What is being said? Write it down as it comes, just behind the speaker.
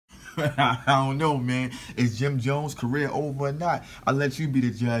I don't know, man. Is Jim Jones' career over or not? I'll let you be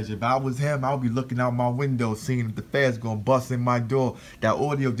the judge. If I was him, I'll be looking out my window, seeing if the feds gonna bust in my door. That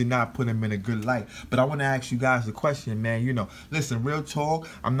audio did not put him in a good light. But I want to ask you guys a question, man. You know, listen, real talk.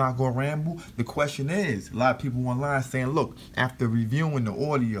 I'm not gonna ramble. The question is, a lot of people online saying, look, after reviewing the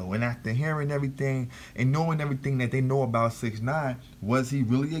audio and after hearing everything and knowing everything that they know about 6ix9ine, was he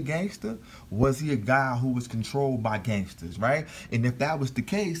really a gangster? Was he a guy who was controlled by gangsters, right? And if that was the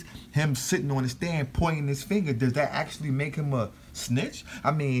case, him sitting on the stand pointing his finger, does that actually make him a snitch?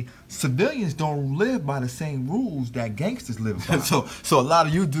 I mean, civilians don't live by the same rules that gangsters live by. so a lot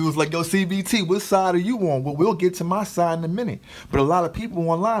of you dudes like, yo, CBT, what side are you on? Well, we'll get to my side in a minute. But a lot of people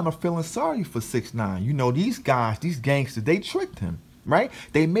online are feeling sorry for 6ix9ine. You know, these guys, these gangsters, they tricked him. Right?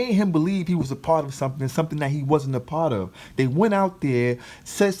 They made him believe he was a part of something that he wasn't a part of. They went out there,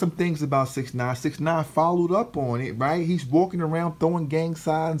 said some things about 6ix9ine. 6ix9ine followed up on it, right? He's walking around throwing gang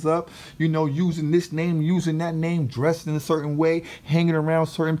signs up, you know, using this name, using that name, dressed in a certain way, hanging around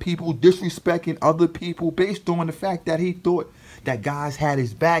certain people, disrespecting other people based on the fact that he thought that guys had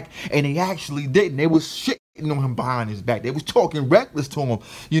his back, and they actually didn't. They was shit on him behind his back. They was talking reckless to him,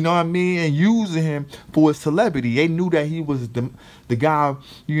 you know what I mean, and using him for a celebrity. They knew that he was the guy,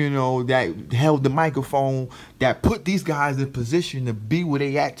 you know, that held the microphone, that put these guys in position to be where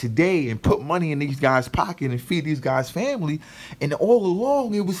they at today and put money in these guys' pocket and feed these guys' family. And all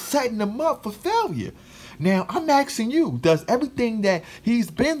along, it was setting them up for failure. Now, I'm asking you, does everything that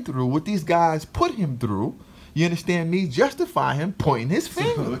he's been through, what these guys put him through, you understand me, justify him pointing his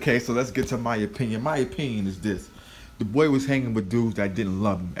finger? Okay, so let's get to my opinion. My opinion is this. The boy was hanging with dudes that didn't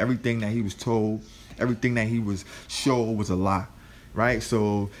love him. Everything that he was told, everything that he was showed was a lie, right?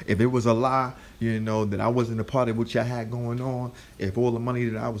 So if it was a lie, you know, that I wasn't a part of what y'all had going on, if all the money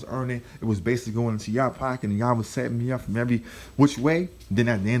that I was earning, it was basically going into y'all pocket and y'all was setting me up from every which way, then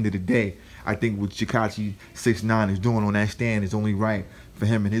at the end of the day, I think what Tekashi 6ix9ine is doing on that stand is only right for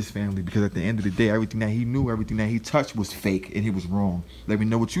him and his family, because at the end of the day, everything that he knew, everything that he touched was fake and he was wrong. Let me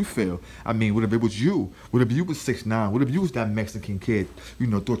know what you feel. I mean, what if it was you? What if you was 6ix9ine? What if you was that Mexican kid, you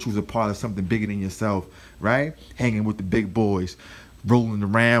know, thought you was a part of something bigger than yourself, right? Hanging with the big boys, rolling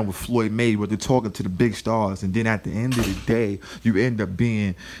around with Floyd Mayweather, talking to the big stars, and then at the end of the day, you end up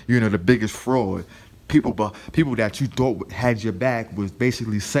being, you know, the biggest fraud. People that you thought had your back was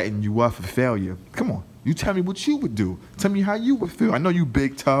basically setting you up for failure. Come on, you tell me what you would do. Tell me how you would feel. I know you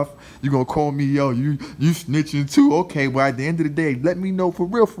big tough. You gonna call me, yo, you snitching too? Okay, but at the end of the day, let me know for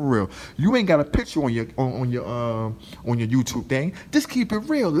real, for real. You ain't got a picture on your YouTube thing. Just keep it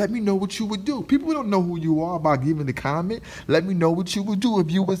real. Let me know what you would do. People don't know who you are by giving the comment. Let me know what you would do if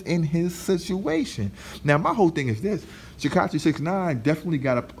you was in his situation. Now, my whole thing is this: Tekashi 6ix9ine definitely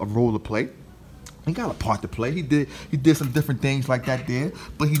got a role to play. He got a part to play. He did some different things like that there,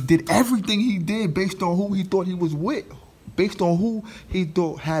 but he did everything he did based on who he thought he was with, based on who he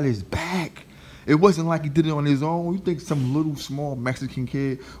thought had his back. It wasn't like he did it on his own. You think some little small Mexican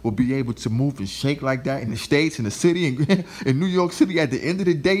kid will be able to move and shake like that in the States, in the city, in New York City? At the end of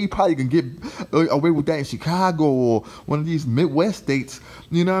the day, he probably can get away with that in Chicago or one of these Midwest states,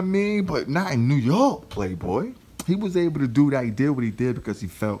 you know what I mean? But not in New York, Playboy. He was able to do that. He did what he did because he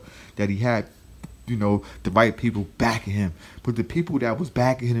felt that he had, you know, the right people backing him. But the people that was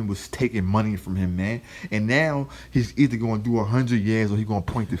backing him was taking money from him, man. And now he's either going to do 100 years or he's going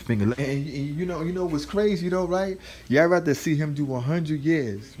to point the finger. And you know what's crazy though, right? Yeah, I'd rather see him do 100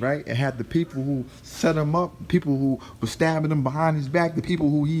 years, right? And have the people who set him up, people who were stabbing him behind his back, the people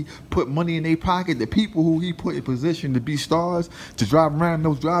who he put money in their pocket, the people who he put in position to be stars, to drive around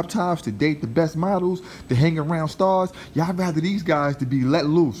those drop tops, to date the best models, to hang around stars. Yeah, I'd rather these guys to be let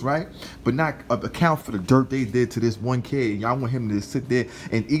loose, right? But not account for the dirt they did to this one kid. Y'all want him to sit there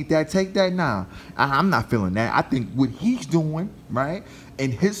and eat that, take that? Nah, I'm not feeling that. I think what he's doing, right,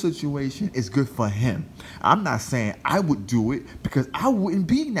 in his situation is good for him. I'm not saying I would do it because I wouldn't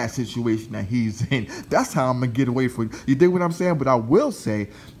be in that situation that he's in. That's how I'm going to get away from it. You dig what I'm saying? But I will say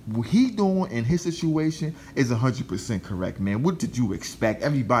what he's doing in his situation is 100% correct, man. What did you expect?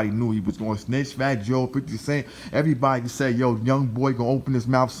 Everybody knew he was going to snitch. Fat Joe, 50 Cent, everybody said, yo, young boy going to open his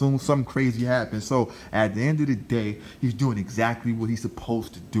mouth soon. Something crazy happened. So at the end of the day, he's doing exactly what he's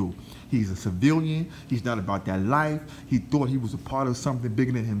supposed to do. He's a civilian. He's not about that life. He thought he was a part of something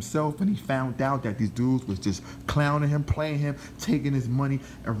bigger than himself, and he found out that these dudes was just clowning him, playing him, taking his money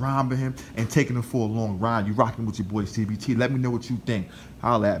and robbing him and taking him for a long ride. You rocking with your boy CBT. Let me know what you think.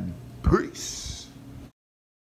 Holla at me. Peace.